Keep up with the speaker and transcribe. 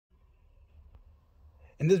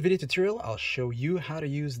In this video tutorial, I'll show you how to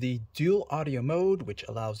use the dual audio mode, which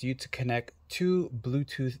allows you to connect two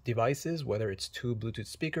Bluetooth devices, whether it's two Bluetooth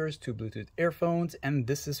speakers, two Bluetooth earphones, and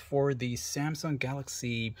this is for the Samsung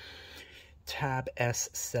Galaxy Tab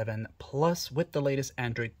S7 Plus with the latest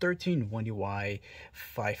Android 13 One UI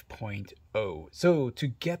 5.0. So to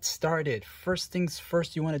get started, first things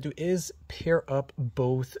first you want to do is pair up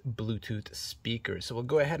both Bluetooth speakers. So we'll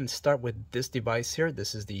go ahead and start with this device here.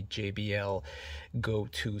 This is the JBL Go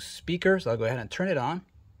 2 speaker. So I'll go ahead and turn it on.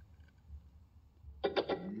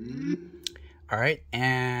 All right,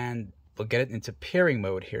 and we'll get it into pairing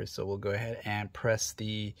mode here. So we'll go ahead and press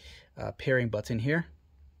the pairing button here.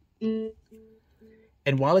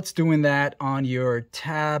 And while it's doing that on your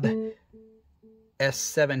Tab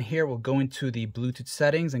S7 here, we'll go into the Bluetooth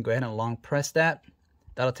settings and go ahead and long press that.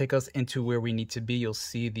 That'll take us into where we need to be. You'll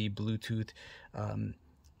see the Bluetooth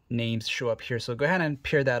names show up here. So go ahead and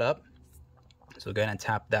pair that up. So go ahead and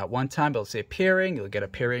tap that one time. It'll say pairing. You'll get a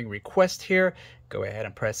pairing request here. Go ahead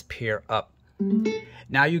and press pair up.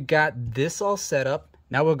 Now you got this all set up.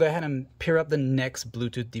 Now we'll go ahead and pair up the next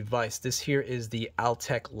Bluetooth device. This here is the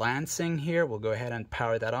Altec Lansing here. We'll go ahead and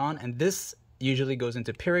power that on. And this usually goes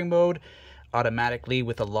into pairing mode automatically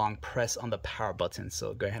with a long press on the power button.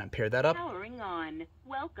 So go ahead and pair that up. Powering on.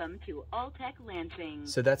 Welcome to Altec Lansing.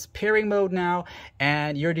 So that's pairing mode now.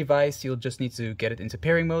 And your device, you'll just need to get it into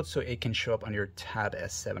pairing mode so it can show up on your Tab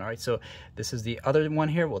S7. All right, so this is the other one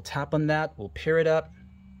here. We'll tap on that. We'll pair it up.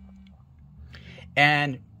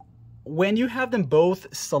 And when you have them both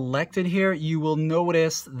selected here, you will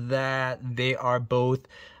notice that they are both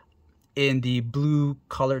in the blue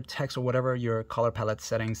color text or whatever your color palette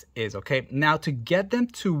settings is. Okay, now to get them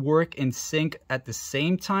to work in sync at the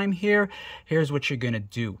same time here, here's what you're gonna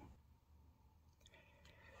do.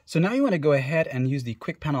 So now you want to go ahead and use the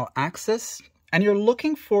quick panel access, and you're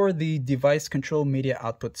looking for the device control media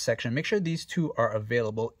output section. Make sure these two are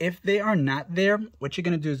available. If they are not there, what you're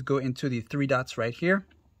gonna do is go into the three dots right here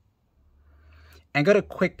and go to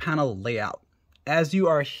quick panel layout. As you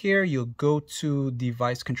are here, you'll go to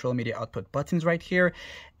device control media output buttons right here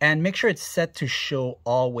and make sure it's set to show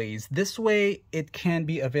always. This way it can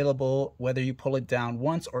be available whether you pull it down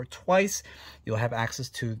once or twice. You'll have access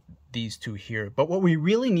to these two here. But what we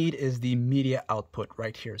really need is the media output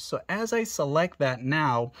right here. So as I select that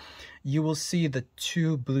now, you will see the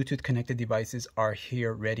two Bluetooth connected devices are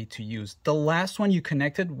here ready to use. The last one you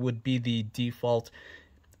connected would be the default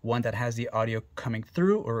one that has the audio coming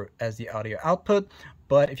through or as the audio output.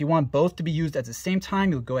 But if you want both to be used at the same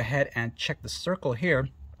time, you'll go ahead and check the circle here.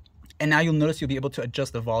 And now you'll notice you'll be able to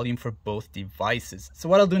adjust the volume for both devices. So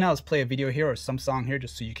what I'll do now is play a video here or some song here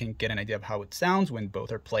just so you can get an idea of how it sounds when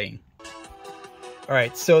both are playing. All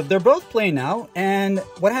right, so they're both playing now. And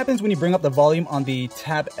what happens when you bring up the volume on the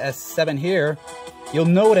Tab S7 here, you'll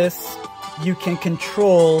notice you can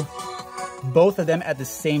control both of them at the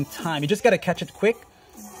same time. You just gotta catch it quick.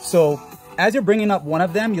 So as you're bringing up one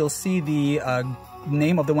of them, you'll see the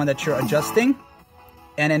name of the one that you're adjusting.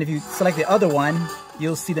 And then if you select the other one,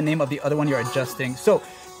 you'll see the name of the other one you're adjusting. So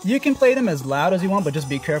you can play them as loud as you want, but just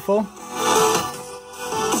be careful. All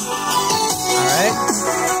right.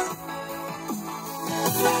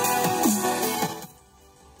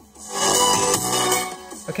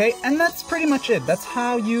 Okay, and that's pretty much it. That's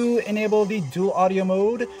how you enable the dual audio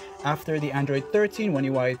mode after the Android 13 One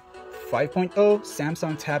UI 5.0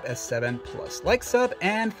 Samsung Tab S7 Plus. Like, sub,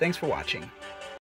 and thanks for watching.